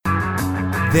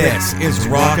This is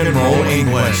Rock and Roll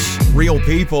English. Real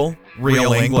people,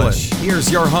 real English.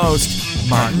 Here's your host,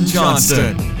 Martin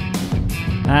Johnston.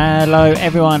 Hello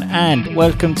everyone and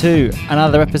welcome to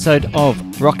another episode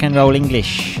of Rock and Roll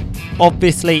English.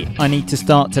 Obviously, I need to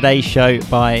start today's show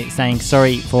by saying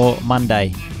sorry for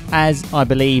Monday. As I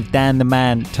believe Dan the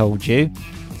Man told you,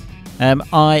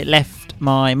 I left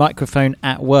my microphone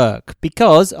at work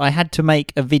because I had to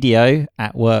make a video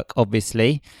at work,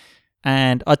 obviously.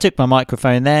 And I took my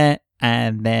microphone there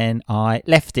and then I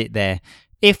left it there.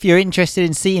 If you're interested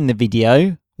in seeing the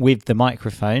video with the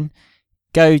microphone,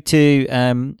 go to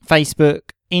Facebook,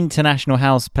 International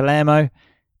House Palermo,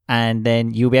 and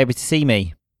then you'll be able to see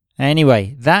me.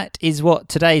 Anyway, that is what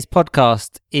today's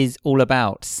podcast is all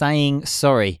about, saying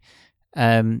sorry.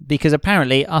 Because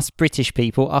apparently us British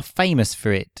people are famous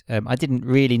for it. I didn't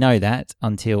really know that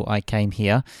until I came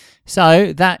here.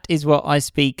 So that is what I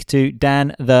speak to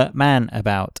Dan the Man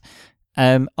about.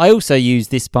 I also use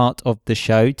this part of the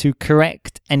show to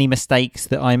correct any mistakes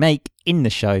that I make in the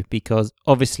show, because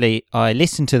obviously I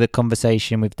listen to the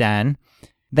conversation with Dan,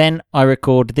 then I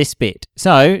record this bit.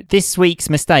 So this week's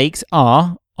mistakes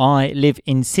are: I live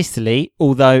in Sicily,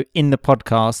 although in the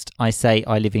podcast I say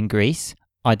I live in Greece.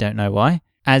 I don't know why.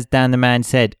 As Dan the Man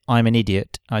said, I'm an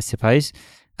idiot, I suppose.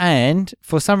 And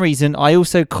for some reason, I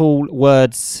also call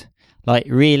words like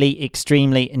really,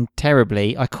 extremely, and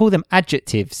terribly, I call them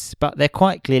adjectives, but they're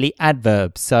quite clearly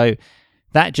adverbs. So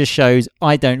that just shows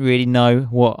I don't really know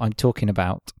what I'm talking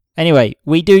about. Anyway,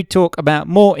 we do talk about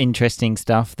more interesting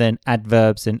stuff than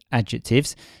adverbs and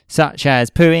adjectives, such as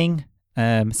pooing,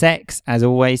 sex, as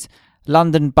always,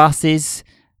 London buses,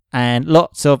 and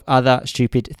lots of other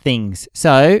stupid things.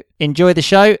 So, enjoy the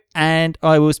show, and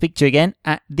I will speak to you again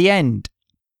at the end.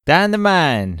 Dan the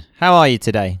Man, how are you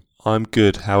today? I'm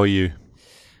good. How are you?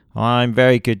 I'm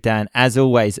very good, Dan, as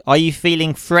always. Are you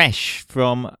feeling fresh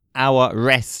from our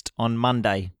rest on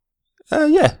Monday?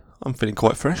 Yeah, I'm feeling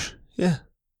quite fresh. Yeah.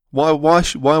 Why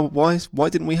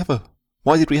did we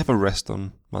have a rest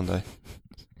on Monday?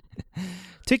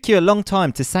 Took you a long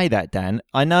time to say that, Dan.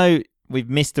 I know we've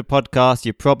missed a podcast.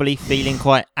 You're probably feeling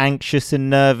quite anxious and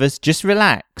nervous. Just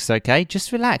relax, okay?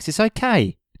 Just relax. It's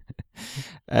okay.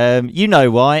 You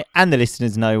know why, and the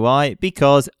listeners know why,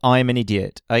 because I'm an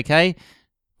idiot, okay?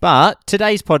 But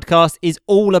today's podcast is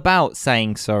all about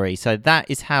saying sorry. So that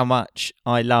is how much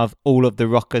I love all of the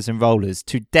rockers and rollers,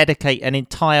 to dedicate an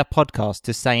entire podcast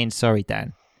to saying sorry,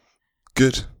 Dan.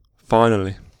 Good.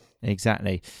 Finally.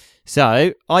 Exactly.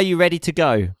 So, are you ready to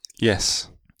go? Yes.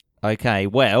 Okay,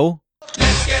 well,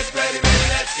 Let's get ready,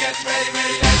 let's get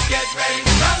ready, let's get ready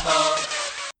to rumble.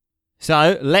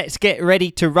 So, let's get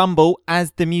ready to rumble,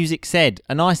 as the music said.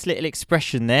 A nice little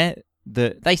expression there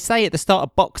that they say at the start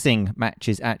of boxing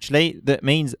matches, actually, that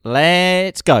means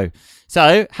let's go.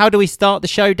 So, how do we start the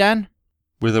show, Dan?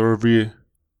 With a review.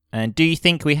 And do you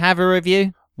think we have a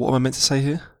review? What am I meant to say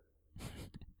here?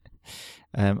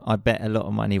 I bet a lot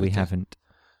of money we haven't.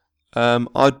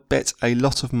 I'd bet a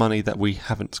lot of money that we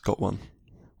haven't got one.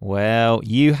 Well,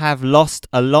 you have lost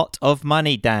a lot of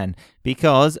money, Dan,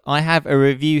 because I have a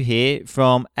review here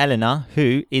from Eleanor,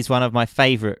 who is one of my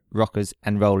favourite rockers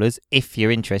and rollers, if you're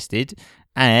interested.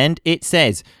 And it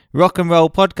says, Rock and Roll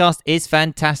Podcast is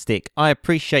fantastic. I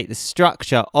appreciate the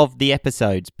structure of the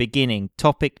episodes, beginning,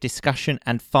 topic, discussion,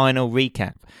 and final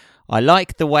recap. I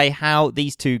like the way how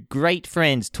these two great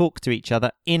friends talk to each other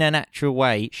in a natural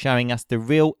way, showing us the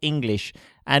real English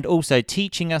and also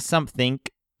teaching us something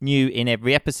new in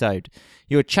every episode.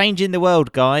 You're changing the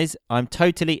world, guys. I'm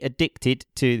totally addicted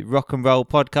to Rock and Roll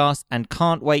Podcast and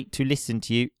can't wait to listen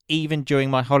to you even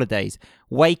during my holidays,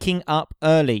 waking up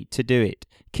early to do it.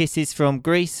 Kisses from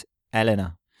Greece,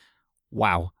 Eleanor.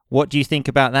 Wow. What do you think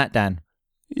about that, Dan?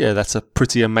 Yeah, that's a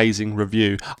pretty amazing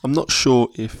review. I'm not sure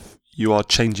if you are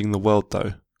changing the world,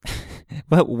 though.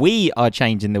 Well, we are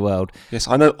changing the world. Yes,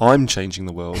 I know I'm changing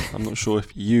the world. I'm not sure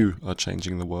if you are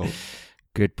changing the world.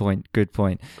 Good point, good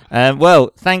point.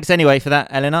 Well, thanks anyway for that,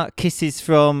 Eleanor. Kisses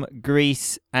from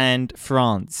Greece and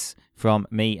France from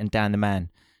me and Dan the Man.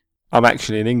 I'm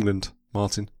actually in England,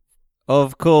 Martin.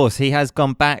 Of course, he has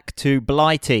gone back to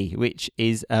Blighty, which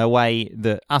is a way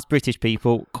that us British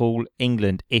people call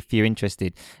England, if you're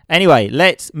interested. Anyway,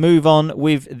 let's move on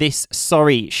with this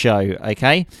sorry show,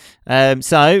 okay?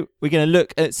 So we're going to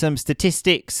look at some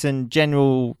statistics and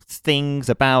general things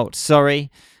about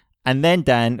sorry. And then,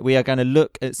 Dan, we are going to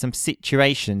look at some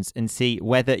situations and see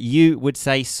whether you would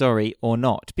say sorry or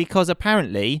not. Because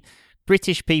apparently,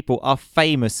 British people are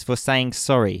famous for saying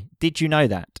sorry. Did you know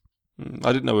that?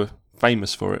 I didn't know we're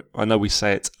famous for it. I know we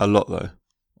say it a lot, though.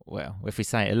 Well, if we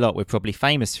say it a lot, we're probably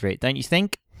famous for it, don't you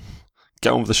think?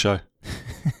 Get on with the show.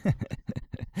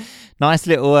 Nice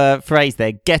little phrase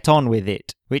there. Get on with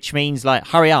it, which means like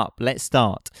hurry up. Let's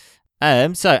start.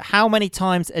 So how many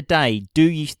times a day do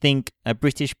you think a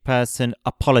British person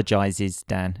apologises,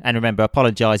 Dan? And remember,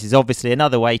 apologise is obviously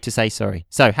another way to say sorry.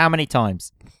 So how many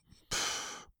times?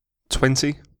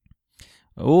 20.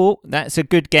 Oh, that's a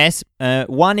good guess.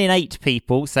 1 in 8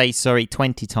 people say sorry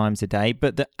 20 times a day,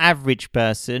 but the average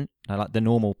person, like the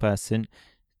normal person,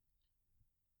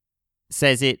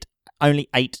 says it only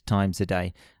 8 times a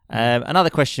day. Another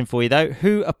question for you, though.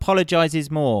 Who apologises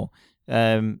more?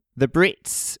 The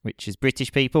Brits, which is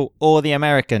British people, or the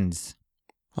Americans?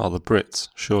 Oh, the Brits,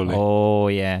 surely. Oh,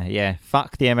 yeah.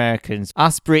 Fuck the Americans.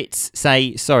 Us Brits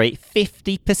say sorry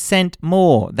 50%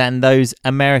 more than those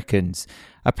Americans.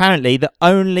 Apparently, the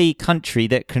only country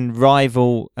that can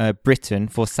rival Britain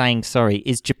for saying sorry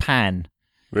is Japan.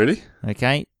 Really?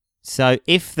 Okay. So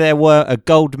if there were a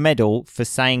gold medal for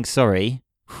saying sorry,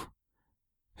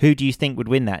 who do you think would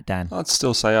win that, Dan? I'd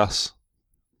still say us.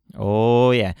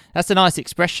 Oh, yeah. That's a nice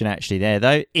expression, actually, there,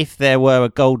 though. If there were a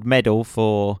gold medal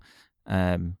for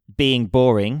being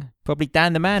boring, probably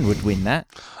Dan the Man would win that.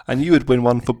 And you would win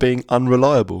one for being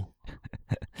unreliable.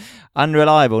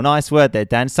 Unreliable. Nice word there,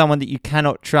 Dan. Someone that you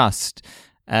cannot trust.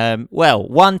 Well,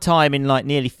 one time in like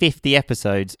nearly 50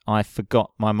 episodes, I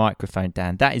forgot my microphone,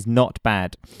 Dan. That is not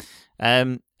bad.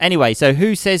 Anyway, so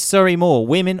who says sorry more,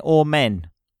 women or men?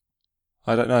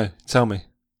 I don't know. Tell me.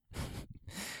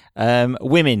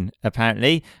 Women,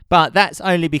 apparently. But that's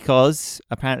only because,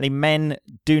 apparently, men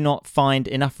do not find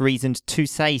enough reasons to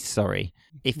say sorry,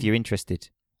 if you're interested.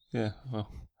 Yeah,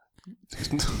 well.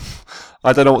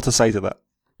 I don't know what to say to that.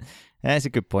 That's a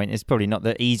good point. It's probably not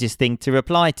the easiest thing to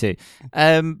reply to.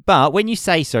 But when you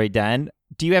say sorry, Dan,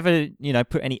 do you ever,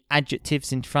 put any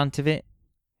adjectives in front of it?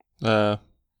 No,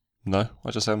 I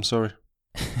just say I'm sorry.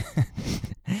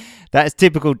 That's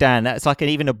typical Dan. That's like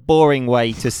even a boring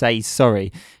way to say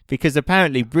sorry, because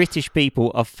apparently British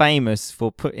people are famous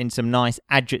for putting some nice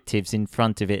adjectives in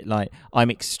front of it, like I'm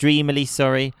extremely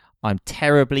sorry, I'm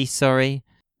terribly sorry.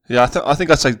 Yeah, I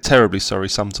think I say terribly sorry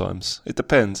sometimes. It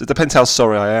depends. It depends how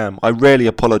sorry I am. I rarely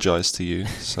apologise to you,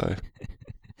 so...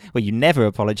 Well, you never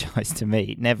apologise to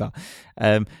me, never.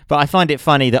 But I find it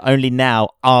funny that only now,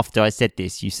 after I said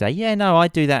this, you say, yeah, no, I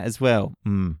do that as well.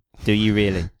 Do you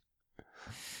really?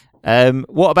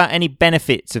 What about any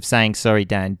benefits of saying sorry,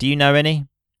 Dan? Do you know any?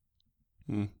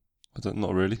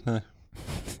 Not really, no.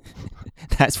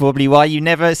 That's probably why you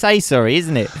never say sorry,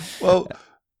 isn't it? Well...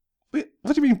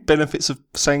 What do you mean benefits of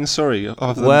saying sorry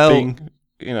other than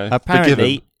being,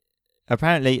 forgiven?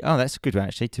 Apparently, oh, that's a good one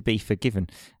actually, to be forgiven.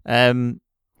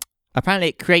 Apparently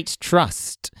it creates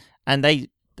trust, and they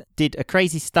did a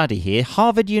crazy study here.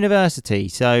 Harvard University,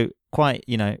 so quite,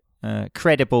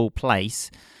 credible place,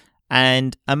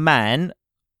 and a man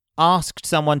asked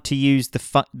someone to use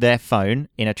their phone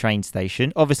in a train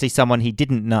station, obviously someone he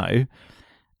didn't know,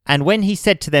 and when he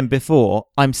said to them before,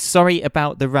 I'm sorry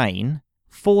about the rain,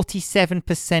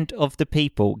 47% of the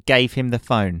people gave him the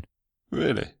phone.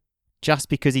 Really? Just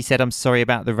because he said, I'm sorry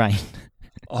about the rain.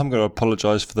 I'm going to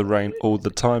apologise for the rain all the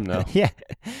time now. Yeah,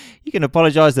 you can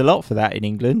apologise a lot for that in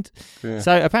England. Yeah.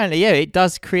 So apparently, it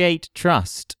does create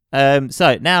trust.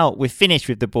 So now we're finished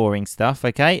with the boring stuff,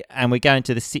 okay? And we're going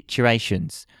to the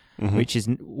situations, which is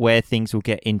where things will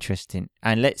get interesting.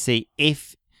 And let's see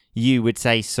if you would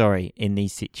say sorry in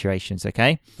these situations,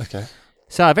 okay? Okay.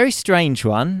 So a very strange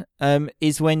one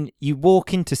is when you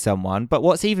walk into someone, but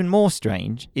what's even more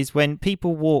strange is when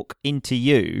people walk into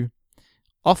you,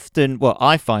 often, well,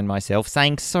 I find myself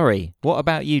saying sorry. What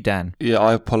about you, Dan? Yeah,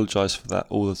 I apologise for that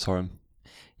all the time.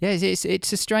 Yeah,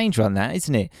 it's a strange one, that,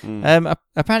 isn't it?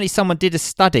 Apparently someone did a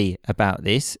study about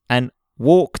this and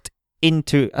walked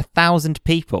into 1,000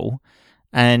 people,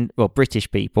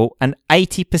 British people, and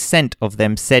 80% of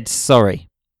them said sorry.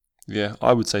 Yeah,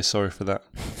 I would say sorry for that.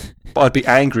 But I'd be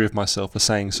angry with myself for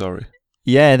saying sorry.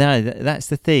 Yeah, no, that's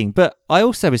the thing. But I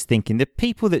also was thinking, the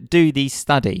people that do these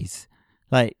studies,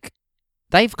 like,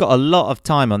 they've got a lot of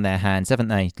time on their hands, haven't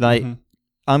they? Like,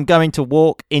 I'm going to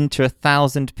walk into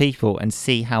 1,000 people and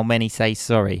see how many say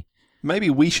sorry. Maybe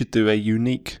we should do a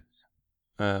unique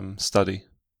study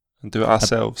and do it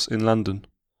ourselves in London.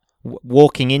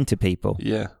 Walking into people?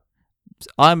 Yeah.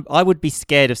 I would be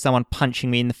scared of someone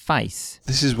punching me in the face.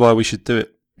 This is why we should do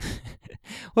it.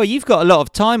 Well, you've got a lot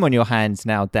of time on your hands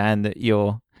now, Dan, that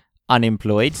you're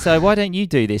unemployed. So why don't you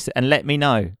do this and let me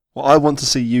know? Well, I want to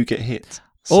see you get hit.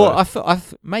 So. Or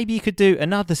maybe you could do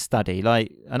another study,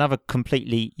 like another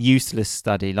completely useless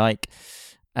study, like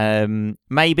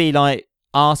maybe like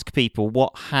ask people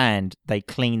what hand they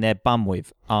clean their bum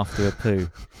with after a poo,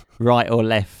 right or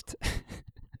left.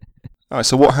 All right,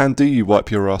 so what hand do you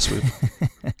wipe your ass with?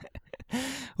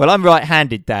 Well, I'm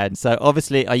right-handed, Dan, so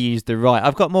obviously I use the right.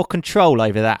 I've got more control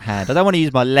over that hand. I don't want to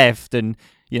use my left and,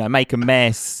 make a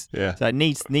mess. Yeah. So it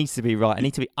needs to be right. I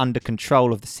need to be under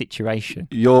control of the situation.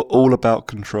 You're all about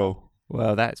control.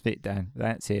 Well, that's it, Dan.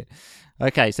 That's it.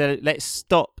 Okay, so let's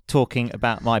stop talking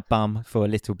about my bum for a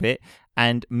little bit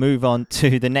and move on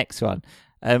to the next one,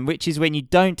 which is when you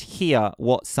don't hear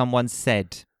what someone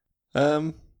said.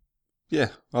 Yeah,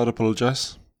 I'd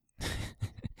apologise.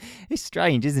 It's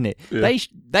strange, isn't it? Yeah.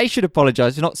 They should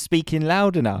apologise for not speaking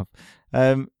loud enough.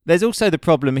 There's also the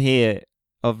problem here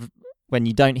of when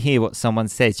you don't hear what someone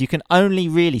says. You can only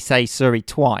really say sorry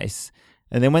twice.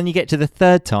 And then when you get to the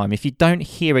third time, if you don't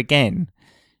hear again,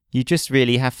 you just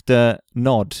really have to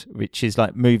nod, which is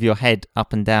like move your head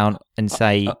up and down and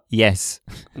say yes.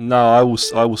 No, I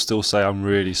will still say I'm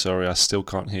really sorry. I still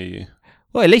can't hear you.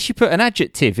 Well, at least you put an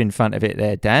adjective in front of it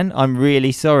there, Dan. I'm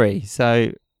really sorry.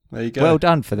 So There you go. well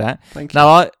done for that. Thank you.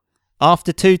 Now,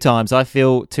 after 2 times, I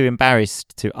feel too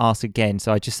embarrassed to ask again.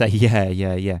 So I just say,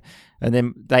 yeah. And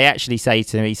then they actually say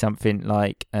to me something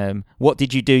like, what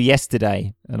did you do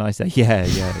yesterday? And I say, yeah.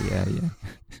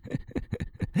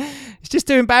 It's just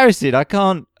too embarrassing. I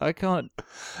can't.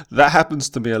 That happens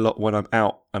to me a lot when I'm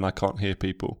out and I can't hear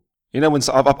people. When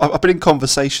I've been in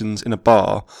conversations in a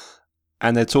bar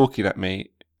and they're talking at me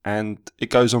and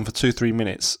it goes on for 2-3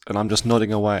 minutes and I'm just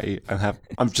nodding away and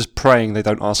I'm just praying they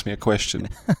don't ask me a question.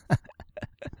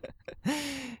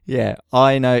 Yeah,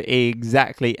 I know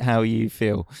exactly how you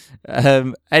feel.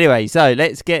 Anyway, so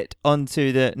let's get on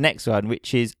to the next one,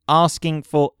 which is asking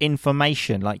for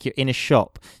information, like you're in a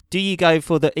shop. Do you go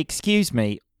for the excuse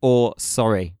me or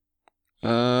sorry?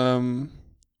 I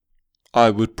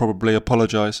would probably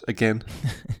apologise again.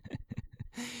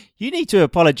 You need to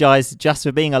apologise just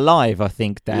for being alive, I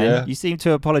think, Dan. Yeah. You seem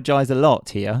to apologise a lot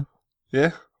here.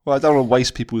 Yeah? Well, I don't want to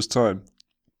waste people's time.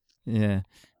 Yeah.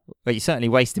 Well, you're certainly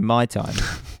wasting my time.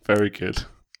 Very good.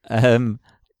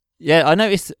 Yeah, I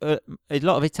noticed a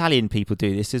lot of Italian people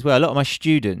do this as well. A lot of my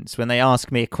students, when they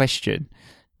ask me a question,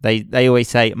 they always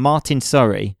say, Martin,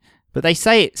 sorry. But they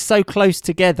say it so close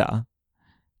together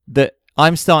that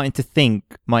I'm starting to think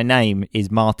my name is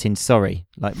Martin Sorry,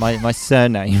 like my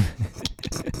surname.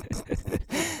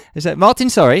 It's like, Martin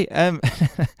Sorry.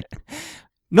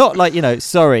 Not like,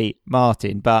 sorry,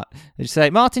 Martin, but I just say,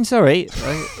 Martin Sorry.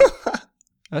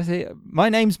 I say, my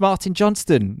name's Martin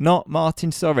Johnston, not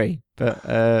Martin Sorry.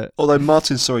 But Although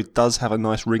Martin Sorry does have a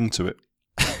nice ring to it.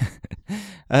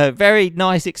 very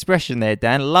nice expression there,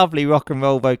 Dan. Lovely rock and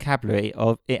roll vocabulary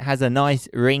of it has a nice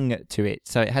ring to it.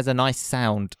 So it has a nice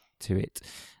sound to it.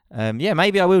 Yeah,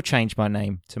 maybe I will change my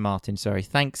name to Martin Sorry.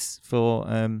 Thanks for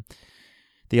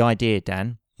the idea,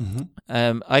 Dan.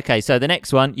 Mm-hmm. Okay, so the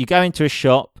next one, you go into a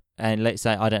shop and let's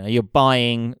say, I don't know, you're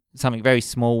buying something very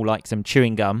small like some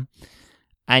chewing gum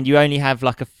and you only have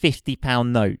like a £50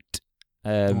 note.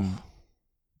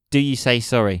 Do you say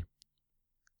sorry?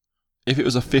 If it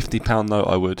was a £50 note,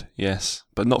 I would, yes.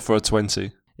 But not for a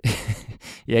 20.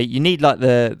 Yeah, you need like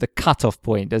the cut-off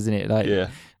point, doesn't it? Like Yeah.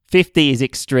 50 is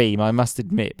extreme, I must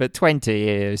admit, but 20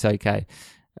 is okay.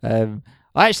 I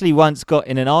actually once got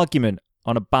in an argument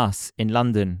on a bus in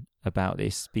London about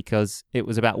this because it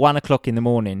was about 1 o'clock in the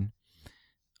morning.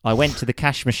 I went to the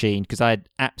cash machine because I had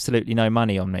absolutely no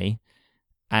money on me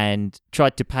and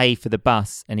tried to pay for the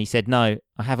bus. And he said, no,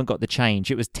 I haven't got the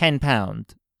change. It was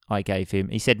 £10 I gave him.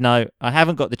 He said, no, I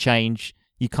haven't got the change.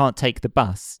 You can't take the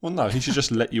bus. Well, no, he should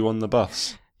just let you on the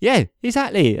bus. Yeah,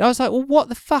 exactly. I was like, well, what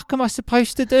the fuck am I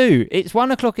supposed to do? It's 1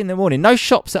 o'clock in the morning. No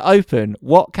shops are open.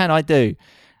 What can I do?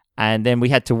 And then we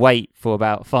had to wait for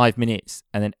about 5 minutes.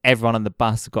 And then everyone on the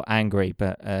bus got angry.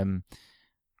 But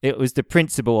it was the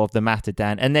principle of the matter,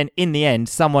 Dan. And then in the end,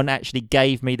 someone actually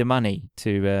gave me the money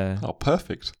to Oh,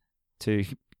 perfect. to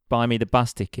buy me the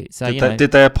bus ticket. So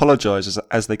Did they apologise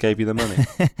as they gave you the money?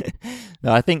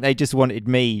 No, I think they just wanted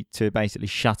me to basically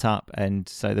shut up and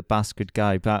so the bus could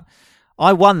go. But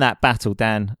I won that battle,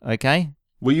 Dan, okay?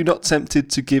 Were you not tempted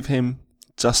to give him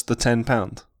just the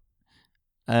 £10?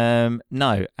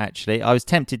 No, actually. I was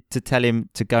tempted to tell him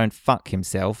to go and fuck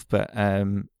himself, but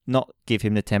not give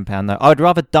him the £10 though. I would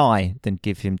rather die than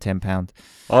give him £10.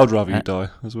 I'd rather you die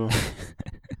as well.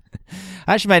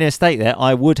 I actually made a mistake there.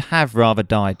 I would have rather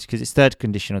died because it's third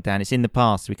conditional, Dan. It's in the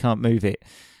past. We can't move it.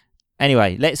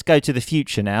 Anyway, let's go to the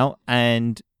future now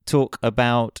and talk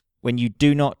about when you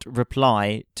do not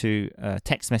reply to a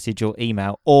text message or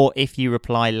email, or if you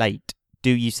reply late,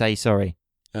 do you say sorry?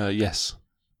 Yes.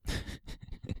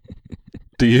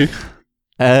 Do you?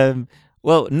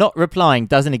 Well, not replying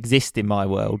doesn't exist in my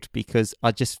world because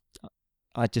I just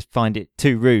find it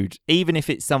too rude. Even if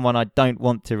it's someone I don't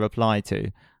want to reply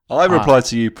to, I replied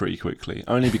to you pretty quickly,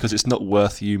 only because it's not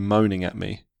worth you moaning at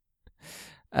me.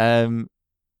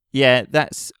 Yeah,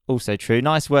 that's also true.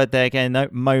 Nice word there again, though.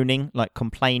 Moaning, like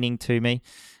complaining to me.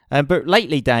 But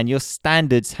lately, Dan, your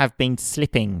standards have been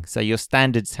slipping. So your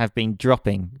standards have been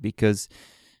dropping because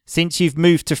since you've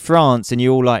moved to France and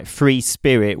you're all like free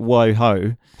spirit, whoa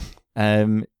ho,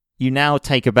 you now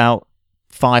take about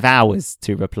 5 hours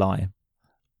to reply.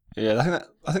 Yeah,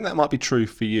 I think that might be true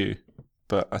for you,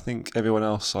 but I think everyone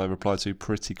else I reply to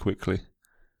pretty quickly.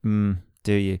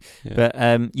 Do you? Yeah.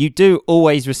 But you do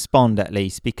always respond at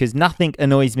least, because nothing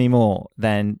annoys me more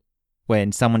than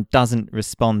when someone doesn't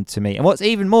respond to me. And what's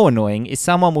even more annoying is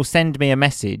someone will send me a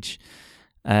message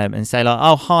and say like,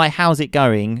 "Oh, hi, how's it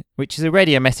going?" Which is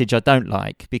already a message I don't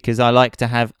like, because I like to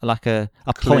have like a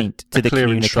point to the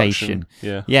communication.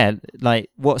 Yeah, like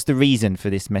what's the reason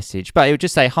for this message? But it would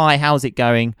just say, "Hi, how's it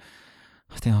going?"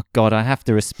 I think, oh God, I have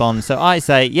to respond. So I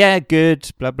say, "Yeah,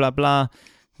 good, blah, blah, blah.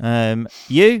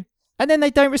 You?" And then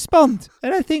they don't respond.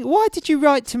 And I think, why did you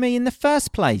write to me in the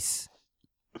first place?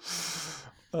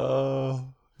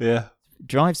 Yeah.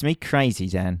 Drives me crazy,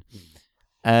 Dan.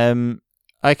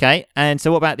 Okay, and so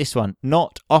what about this one?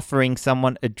 Not offering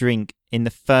someone a drink in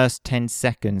the first 10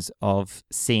 seconds of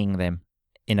seeing them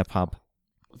in a pub.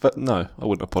 But no, I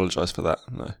wouldn't apologise for that.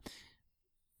 No.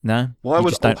 No? Why you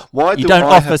would just don't, why you do don't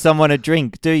I offer have, someone a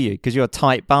drink, do you? Because you're a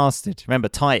tight bastard. Remember,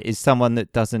 tight is someone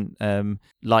that doesn't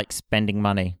like spending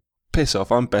money. Piss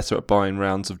off, I'm better at buying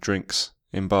rounds of drinks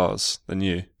in bars than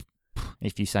you.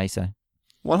 If you say so.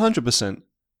 100%.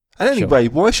 And anyway,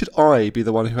 why should I be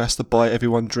the one who has to buy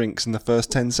everyone drinks in the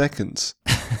first 10 seconds?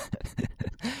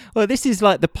 Well, this is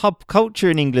like the pub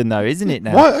culture in England, though, isn't it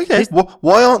now? Why? Okay.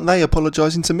 Why aren't they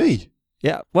apologising to me?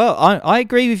 Yeah, well, I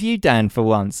agree with you, Dan, for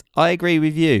once. I agree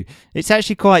with you. It's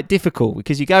actually quite difficult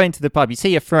because you go into the pub, you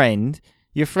see a friend,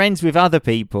 you're friends with other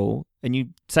people, and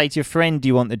you say to your friend, "Do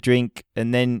you want the drink?"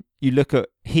 And then you look at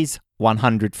his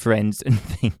 100 friends and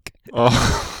think,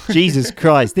 Oh, Jesus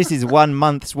Christ, this is 1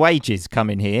 month's wages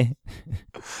coming here.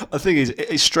 the thing is,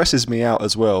 it stresses me out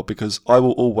as well because I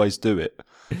will always do it.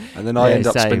 And then I end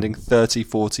up same. spending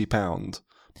 £30-40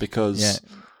 because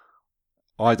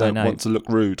I don't want to look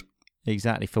rude.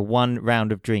 Exactly, for one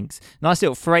round of drinks. Nice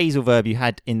little phrasal verb you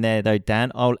had in there, though,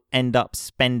 Dan. I'll end up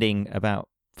spending about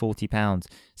 £40.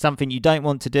 Something you don't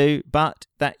want to do, but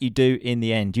that you do in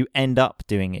the end. You end up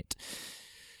doing it.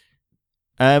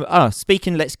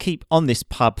 Speaking, let's keep on this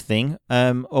pub thing.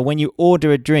 Or when you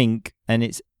order a drink and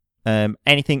it's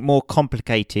anything more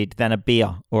complicated than a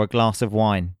beer or a glass of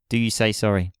wine, do you say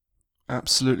sorry?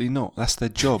 Absolutely not. That's their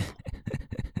job.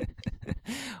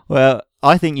 Well,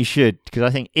 I think you should, because I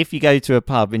think if you go to a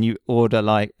pub and you order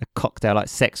like a cocktail like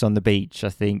Sex on the Beach, I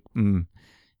think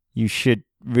you should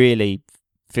really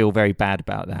feel very bad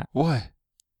about that. Why?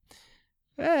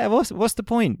 Yeah, what's the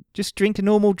point? Just drink a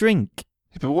normal drink.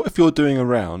 Yeah, but what if you're doing a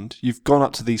round, you've gone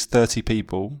up to these 30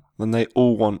 people, then they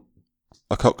all want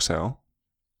a cocktail?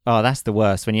 Oh, that's the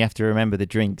worst, when you have to remember the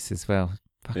drinks as well.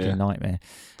 Fucking nightmare.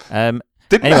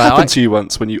 Didn't that happen to you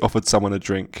once when you offered someone a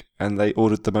drink and they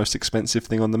ordered the most expensive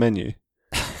thing on the menu?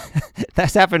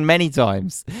 That's happened many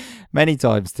times. Many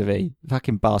times to me.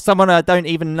 Fucking bar. Someone I don't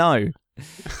even know.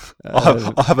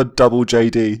 I'll have a double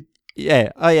JD.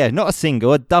 Yeah. Oh, yeah. Not a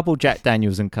single. A double Jack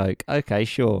Daniels and Coke. Okay,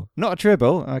 sure. Not a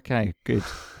triple. Okay, good.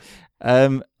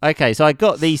 Okay, so I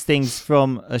got these things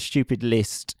from a stupid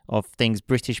list of things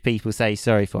British people say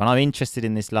sorry for. And I'm interested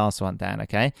in this last one, Dan,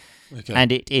 okay?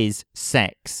 And it is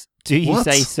sex. Do you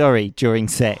say sorry during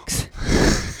sex?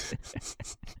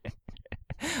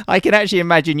 I can actually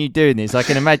imagine you doing this. I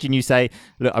can imagine you say,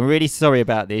 "Look, I'm really sorry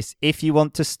about this. If you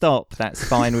want to stop, that's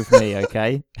fine with me,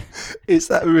 okay?" Is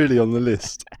that really on the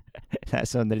list?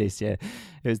 That's on the list, yeah.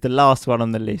 It was the last one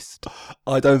on the list.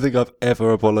 I don't think I've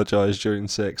ever apologised during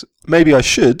sex. Maybe I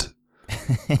should,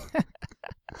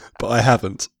 but I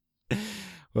haven't.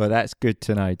 Well, that's good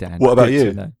to know, Dan. What about Good you?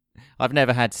 to know. I've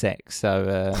never had sex,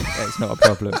 so that's not a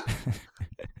problem.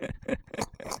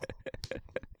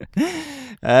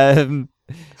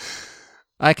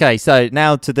 Okay, so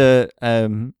now to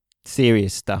the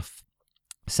serious stuff.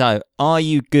 So, are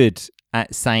you good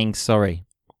at saying sorry?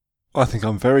 I think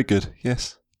I'm very good,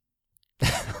 yes.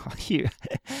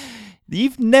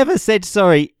 You've never said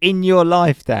sorry in your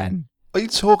life, Dan. What are you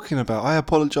talking about? I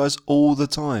apologise all the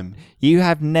time. You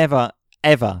have never,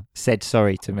 ever said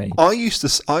sorry to me. I used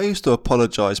to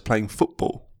apologise playing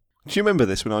football. Do you remember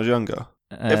this when I was younger?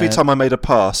 Every time I made a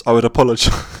pass, I would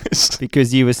apologise.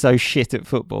 Because you were so shit at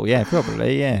football. Yeah,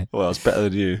 probably, yeah. Well, I was better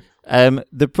than you.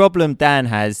 The problem Dan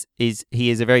has is he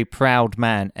is a very proud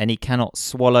man and he cannot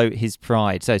swallow his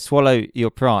pride. So swallow your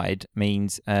pride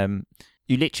means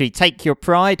You literally take your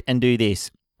pride and do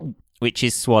this, which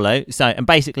is swallow. So, and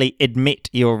basically admit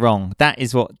you're wrong. That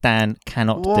is what Dan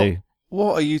cannot do.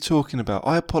 What are you talking about?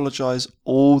 I apologise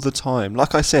all the time.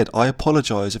 Like I said, I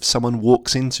apologise if someone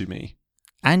walks into me.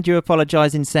 And you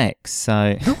apologise in sex,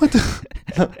 so... No, I don't.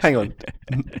 No, hang on.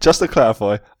 Just to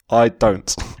clarify, I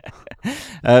don't.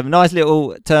 Nice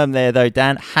little term there, though,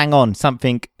 Dan. Hang on.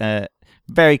 Something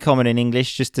very common in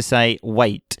English, just to say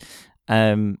wait.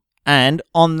 And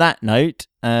on that note,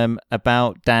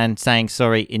 about Dan saying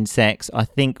sorry in sex, I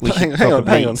think we should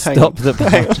probably stop the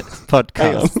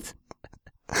podcast.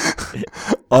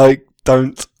 I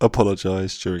don't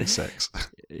apologise during sex.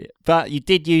 But you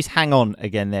did use hang on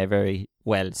again there very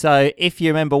well. So if you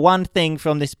remember one thing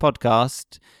from this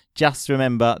podcast, just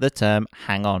remember the term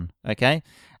hang on, okay?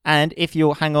 And if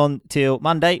you'll hang on till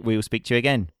Monday, we will speak to you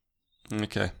again.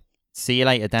 Okay. See you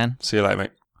later, Dan. See you later,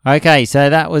 mate. Okay,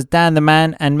 so that was Dan the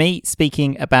Man and me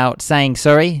speaking about saying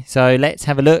sorry. So let's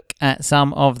have a look at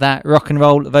some of that rock and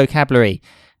roll vocabulary.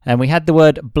 And we had the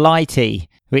word blighty,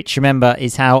 which, remember,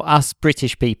 is how us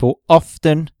British people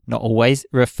often, not always,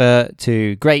 refer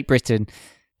to Great Britain.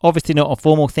 Obviously not a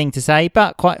formal thing to say,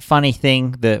 but quite a funny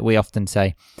thing that we often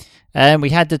say.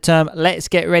 We had the term let's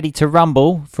get ready to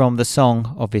rumble from the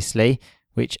song, obviously,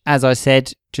 which, as I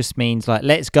said, just means like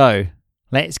let's go.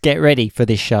 Let's get ready for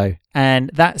this show. And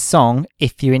that song,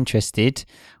 if you're interested,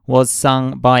 was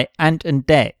sung by Ant and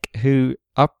Dec, who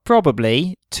are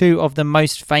probably two of the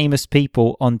most famous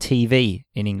people on TV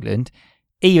in England,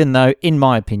 even though, in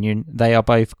my opinion, they are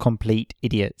both complete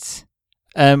idiots.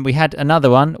 We had another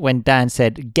one when Dan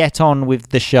said, get on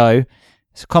with the show.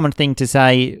 It's a common thing to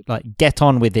say, like, get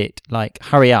on with it, like,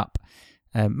 hurry up.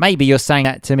 Maybe you're saying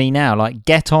that to me now, like,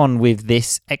 get on with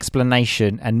this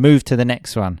explanation and move to the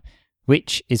next one,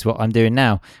 which is what I'm doing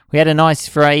now. We had a nice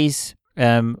phrase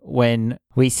when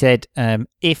we said,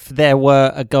 if there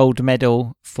were a gold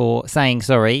medal for saying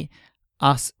sorry,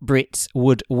 us Brits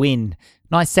would win.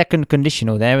 Nice second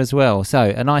conditional there as well. So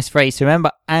a nice phrase to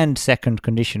remember, and second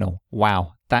conditional.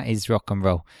 Wow, that is rock and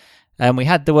roll. We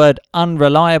had the word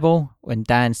unreliable when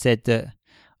Dan said that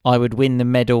I would win the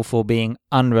medal for being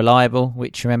unreliable,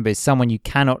 which, remember, is someone you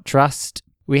cannot trust.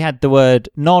 We had the word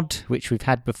nod, which we've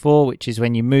had before, which is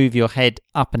when you move your head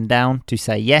up and down to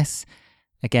say yes.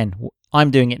 Again, I'm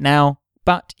doing it now,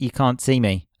 but you can't see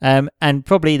me. And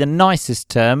probably the nicest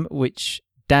term, which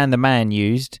Dan the Man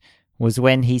used, was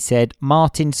when he said,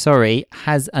 Martin Sorry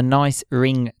has a nice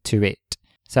ring to it.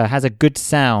 So it has a good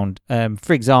sound.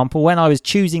 For example, when I was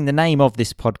choosing the name of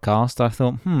this podcast, I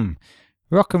thought,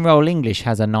 Rock and Roll English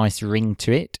has a nice ring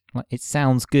to it. It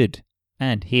sounds good.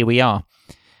 And here we are.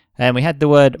 And we had the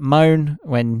word moan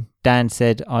when Dan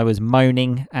said I was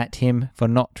moaning at him for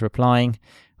not replying,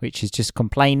 which is just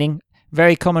complaining.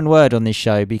 Very common word on this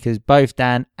show because both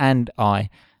Dan and I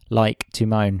like to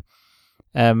moan.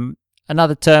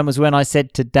 Another term was when I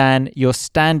said to Dan, your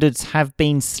standards have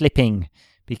been slipping,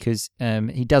 because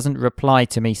he doesn't reply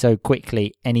to me so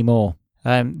quickly anymore.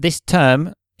 This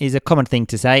term is a common thing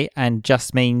to say and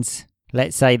just means,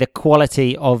 let's say, the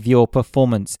quality of your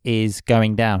performance is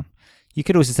going down. You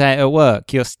could also say it at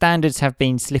work, your standards have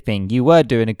been slipping. You were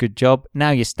doing a good job.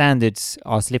 Now your standards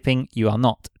are slipping. You are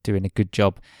not doing a good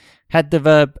job. Had the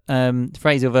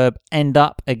phrasal verb end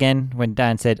up again when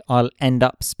Dan said, I'll end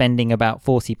up spending about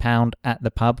 £40 at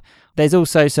the pub. There's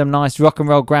also some nice rock and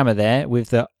roll grammar there with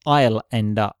the I'll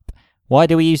end up. Why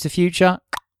do we use the future?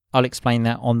 I'll explain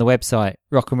that on the website,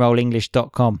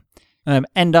 rockandrollenglish.com.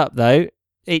 End up, though,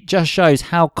 it just shows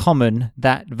how common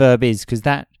that verb is, because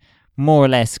that more or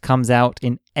less comes out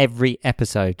in every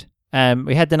episode.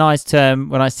 We had the nice term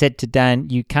when I said to Dan,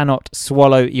 you cannot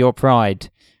swallow your pride.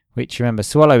 Which, remember,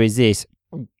 swallow is this.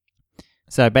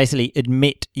 So basically,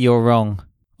 admit you're wrong.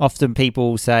 Often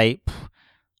people say,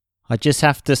 I just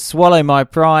have to swallow my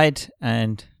pride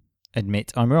and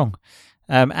admit I'm wrong.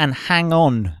 And hang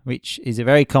on, which is a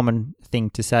very common thing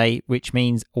to say, which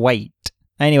means wait.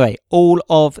 Anyway, all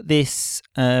of this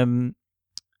rock and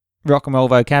roll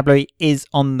vocabulary is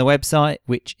on the website,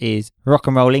 which is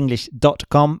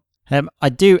rockandrollenglish.com. I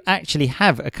do actually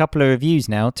have a couple of reviews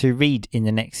now to read in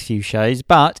the next few shows,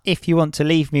 but if you want to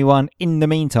leave me one in the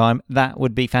meantime, that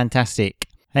would be fantastic.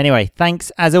 Anyway,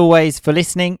 thanks as always for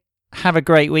listening. Have a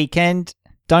great weekend.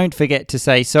 Don't forget to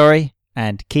say sorry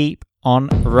and keep on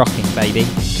rocking, baby.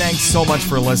 Thanks so much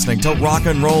for listening to Rock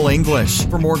and Roll English.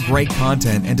 For more great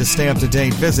content and to stay up to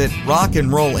date, visit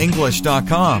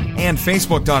rockandrollenglish.com and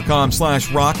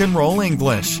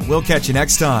facebook.com/rockandrollenglish. We'll catch you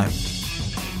next time.